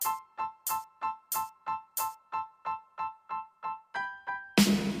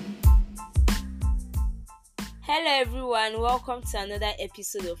Hello everyone, welcome to another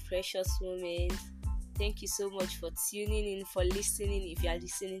episode of Precious Moments. Thank you so much for tuning in, for listening. If you are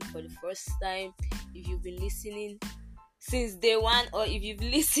listening for the first time, if you've been listening since day one, or if you've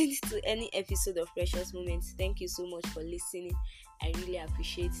listened to any episode of Precious Moments, thank you so much for listening. I really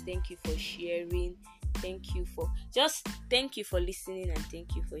appreciate it. Thank you for sharing. Thank you for listening, and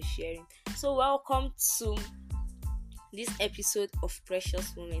thank you for sharing. So welcome to this episode of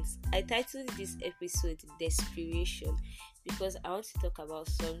Precious Moments. I titled this episode Desperation because I want to talk about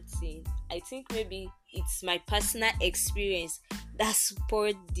something. I think maybe it's my personal experience that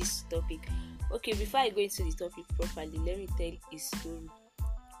spurred this topic. Okay, before I go into the topic properly, let me tell a story.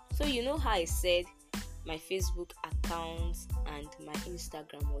 So you know how I said my Facebook account and my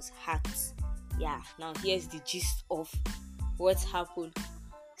Instagram was hacked? Yeah, now here's the gist of what happened.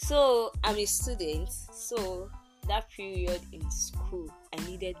 So I'm a student, so that period in school, I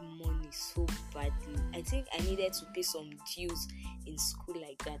needed money so badly. I think I needed to pay some dues in school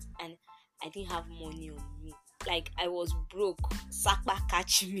like that, and I didn't have money on me. Like, I was broke, Sakpa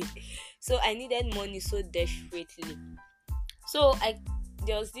catch me. So I needed money so desperately. So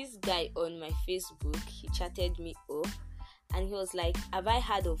there was this guy on my Facebook. He chatted me up, and he was like, "Have I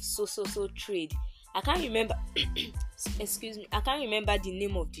heard of so trade?" I can't remember. Excuse me. I can't remember the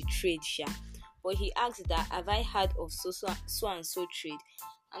name of the trade, Sha. But he asked that, "Have I heard of so and so trade?"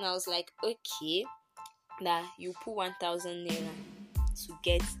 And I was like, "Okay, that you put 1,000 naira to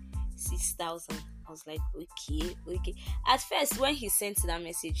get 6,000." I was like, okay. At first, when he sent that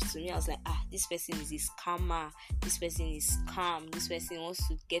message to me, I was like, this person is a scammer. This person is scam. This person wants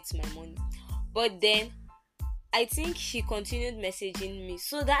to get my money. But then, I think he continued messaging me.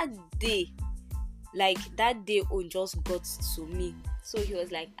 So that day just got to me. So he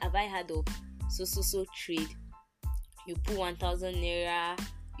was like, "Have I heard of so trade? You put 1,000 naira,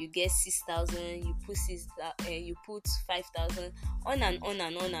 you get 6,000. You put 5,000. On and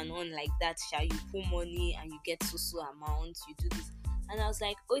on like that. Shall you put money and you get so amount? You do this." And I was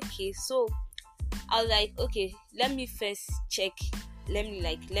like, okay. So I was like, okay, let me first check. Let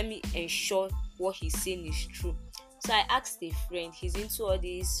me ensure what he's saying is true. So I asked a friend. He's into all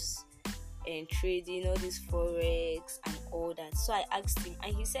this and trading, all this forex and all that. So I asked him,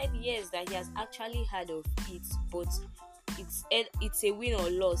 and he said yes, that he has actually heard of it, but it's a win or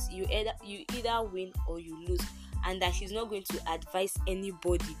loss. You either win or you lose, and that he's not going to advise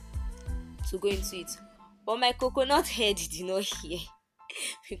anybody to go into it. But my coconut head did not hear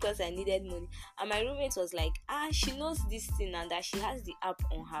because I needed money. And my roommate was like, she knows this thing and that she has the app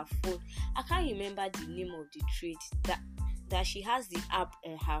on her phone. I can't remember the name of the trade, that she has the app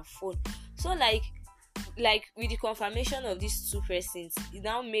on her phone. So like with the confirmation of these two persons, it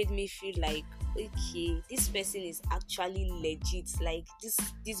now made me feel like, okay, this person is actually legit. Like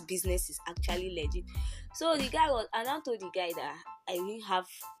this business is actually legit. So I now told the guy that I didn't have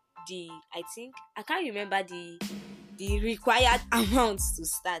I can't remember the required amount to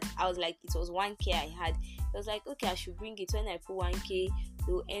start. I was like, it was 1k I had. I was like, okay, I should bring it. When I put 1k,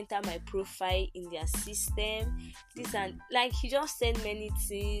 they'll enter my profile in their system. This and like, he just said many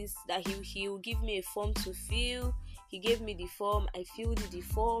things, that he will give me a form to fill. He gave me the form. I filled the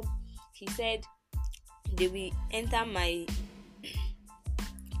form. He said they will enter my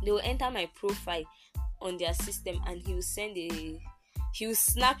profile on their system, and he will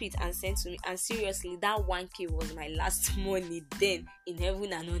snap it and send to me. And seriously, that 1k was my last money then, in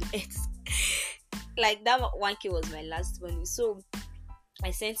heaven and on earth. Like, that 1k was my last money. So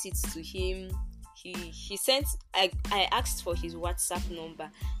I sent it to him. He sent, I asked for his WhatsApp number,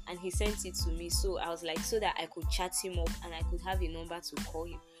 and he sent it to me. So I was like, so that I could chat him up and I could have a number to call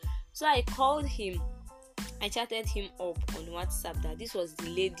him. So I called him. I chatted him up on WhatsApp that this was the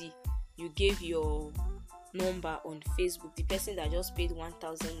lady you gave your number on Facebook, the person that just paid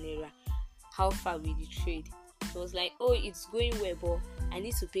 1,000 naira. How far with the trade? He was like, it's going well, but I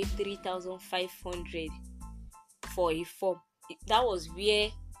need to pay 3,500 for a form. That was where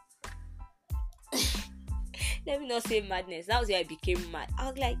let me not say madness. That was where I became mad. I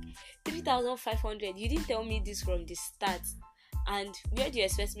was like, 3,500? You didn't tell me this from the start. And where do you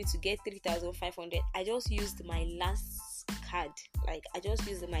expect me to get 3,500? I just used my last card. Like, I just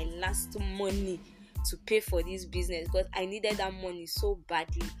used my last money to pay for this business because I needed that money so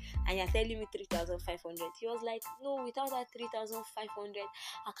badly. And you're telling me 3,500? He was like, no, without that 3,500,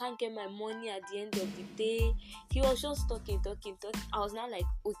 I can't get my money at the end of the day. He was just talking. I was now like,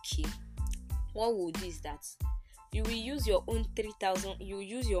 okay, what we'll do is that you will use your own 3,000, you will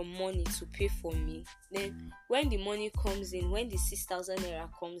use your money to pay for me. Then when the money comes in, when the 6,000 naira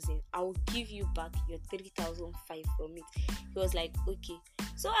comes in, I will give you back your 3,005 from it. He was like, okay.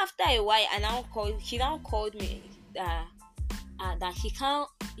 So after a while, he now called me that he can't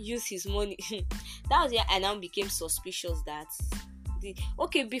use his money. That was where I now became suspicious that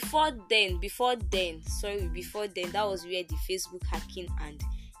before then, that was where the Facebook hacking and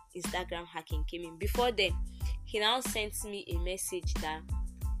Instagram hacking came in. Before then, he now sent me a message that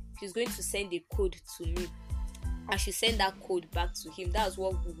he's going to send a code to me. I should send that code back to him. That's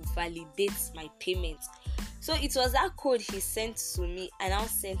what will validate my payment. So it was that code he sent to me and I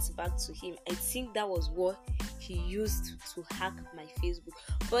sent back to him. I think that was what he used to hack my Facebook.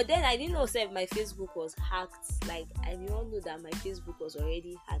 But then I didn't know if my Facebook was hacked. Like, I did not know that my Facebook was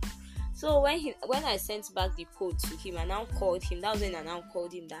already hacked. So when I sent back the code to him, I now called him. That was when I now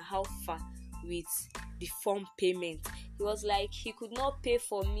called him that how far with the form payment. He was like, he could not pay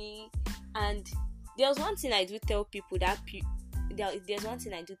for me. And there's one thing I do tell people that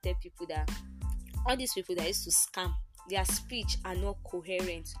all these people that used to scam, their speech are not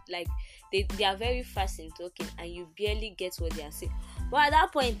coherent. Like, they are very fast in talking and you barely get what they are saying. But at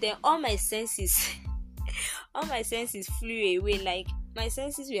that point then, all my senses flew away. Like, my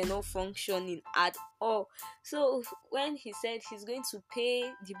senses were not functioning at all. So when he said he's going to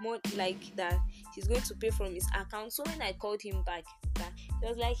pay the money, like that he's going to pay from his account, so when I called him back, he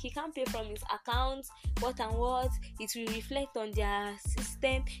was like, he can't pay from his account, what it will reflect on their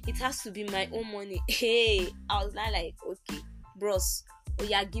system, it has to be my own money. Hey, I was like, okay bros, oh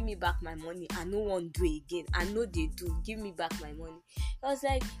yeah, give me back my money. I no want do it again. I know they do. Give me back my money. I was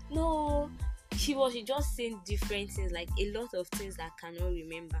like, no. She just saying different things, like a lot of things that I cannot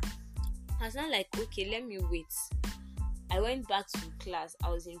remember. I was not like, okay, let me wait. I went back to class. I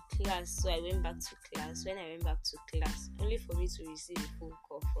was in class, so I went back to class. When I went back to class, only for me to receive a phone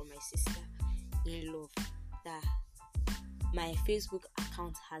call from my sister-in-law that my Facebook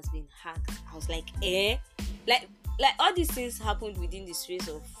account has been hacked. I was like, like all these things happened within the space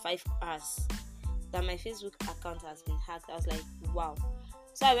of 5 hours. That my Facebook account has been hacked. I was like, wow.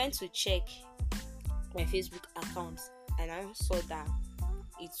 So I went to check my Facebook account and I saw that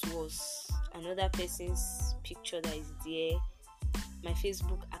it was another person's picture that is there. My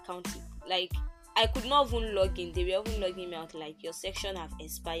Facebook account, like, I could not even log in. They were even logging me out like, your section have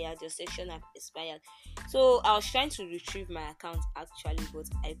expired. So I was trying to retrieve my account actually, but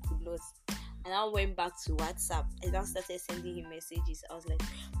I could not. And I went back to WhatsApp and I started sending him messages. I was like,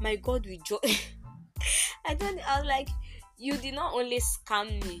 my God, I was like, you did not only scam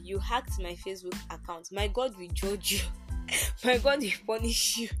me, you hacked my Facebook account. My God will judge you. My God will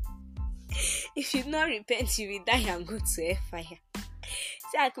punish you. If you not repent, you will die and go to fire.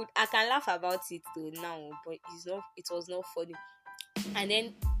 See, I can laugh about it though now, but it was not funny. And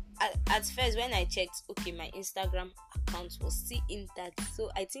then at first when I checked, okay, my Instagram account was still intact. So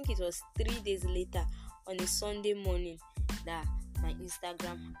I think it was 3 days later on a Sunday morning that my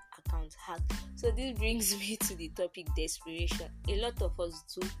Instagram account hacked. So this brings me to the topic desperation. A lot of us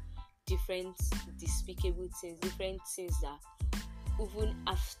do different despicable things, different things that even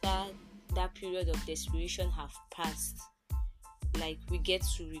after that period of desperation have passed, like, we get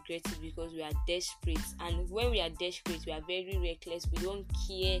to regret it because we are desperate. And when we are desperate, we are very reckless, we don't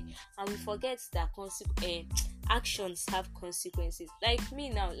care, and we forget that actions have consequences. Like me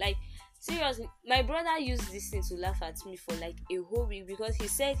now, like, seriously, my brother used this thing to laugh at me for like a whole week because he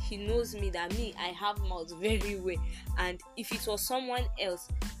said he knows me, that me, I have mouth very well, and if it was someone else,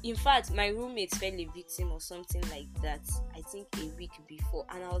 in fact my roommate fell a victim or something like that, I think a week before,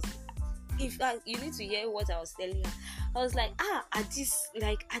 and I was, in fact, you need to hear what I was telling her. I was like, at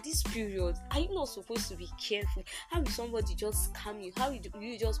this period, are you not supposed to be careful? How will somebody just scam you? How will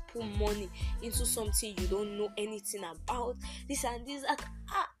you just put money into something you don't know anything about? This and this,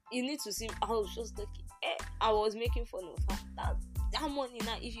 you need to see. I was just like, I was making fun of her. That money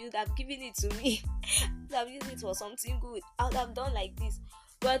now, if you would have given it to me, I would have used it for something good. I would have done like this.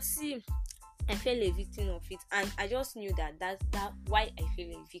 But see, I fell a victim of it, and I just knew that why I fell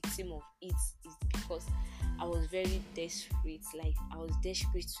a victim of it is because I was very desperate. Like, I was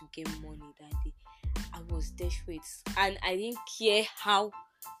desperate to get money that day. I was desperate, and I didn't care how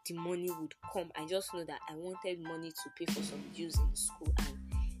the money would come. I just know that I wanted money to pay for some dues in school, and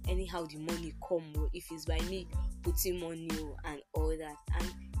anyhow the money come, if it's by me putting money and all that.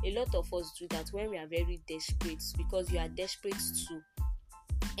 And a lot of us do that when we are very desperate, because you are desperate to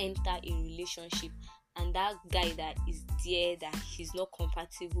enter a relationship and that guy that is there, that he's not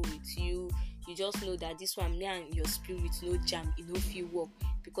compatible with you, you just know that this one, me and your spirit no jam, it no feel work,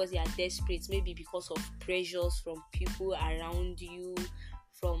 because you are desperate, maybe because of pressures from people around you,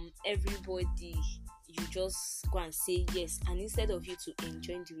 from everybody. You just go and say yes, and instead of you to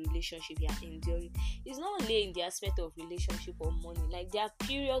enjoy the relationship you are enduring, it's not only in the aspect of relationship or money. Like, there are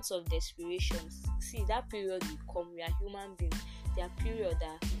periods of desperation. See, that period will come. We are human beings. There are periods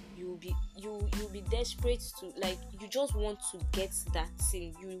that you'll be desperate to, like, you just want to get that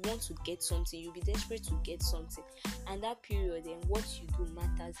thing, you want to get something, you'll be desperate to get something, and that period, then what you do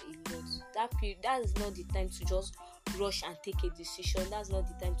matters a lot. That is not the time to just rush and take a decision. That's not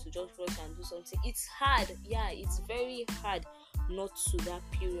the time to just rush and do something. It's hard, it's very hard not to that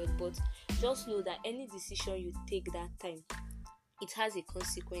period, but just know that any decision you take that time, it has a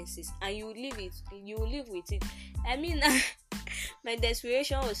consequences, and you live with it. I mean, my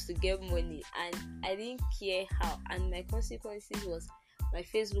desperation was to get money, and I didn't care how, and my consequences was my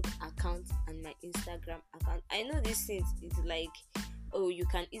Facebook account and my Instagram account. I know these things, it's like, oh, you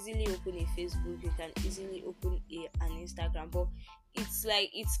can easily open a Facebook, you can easily open an Instagram, but it's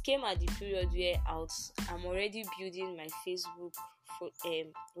like it came at the period where I'm already building my Facebook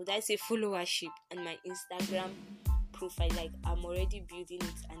would I say followership, and my Instagram profile. Like, I'm already building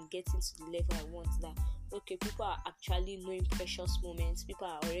it and getting to the level I want, that okay, people are actually knowing Precious Moments, people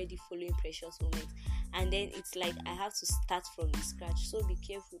are already following Precious Moments, and then it's like I have to start from the scratch. So be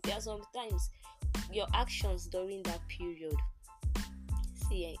careful. There are sometimes your actions during that period,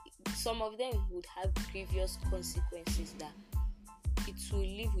 some of them would have grievous consequences that it will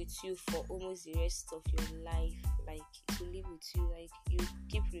live with you for almost the rest of your life. Like, it will live with you, like you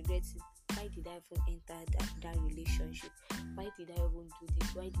keep regretting, why did I even enter that relationship? Why did I even do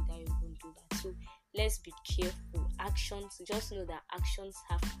this? Why did I even do that? So let's be careful. Actions, just know that actions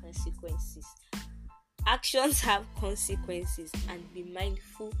have consequences. Actions have consequences, and be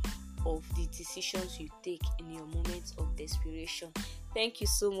mindful of the decisions you take in your moments of desperation. Thank you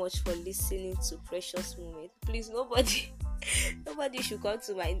so much for listening to Precious Moment. Please, nobody should come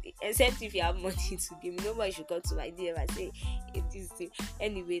to my, except if you have money to give me, nobody should come to my DM and say this thing.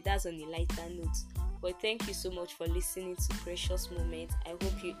 Anyway, that's on a lighter note. But thank you so much for listening to Precious Moment. I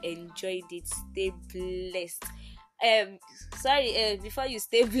hope you enjoyed it. Stay blessed. Before you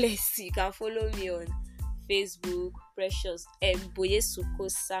stay blessed, you can follow me on Facebook, Precious Boye Suko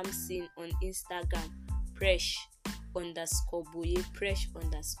Samson, on Instagram, Presh_Boye,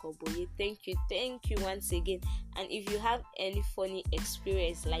 Presh_Boye. Thank you once again. And if you have any funny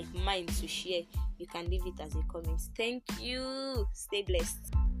experience like mine to share, you can leave it as a comment. Thank you. Stay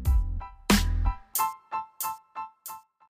blessed.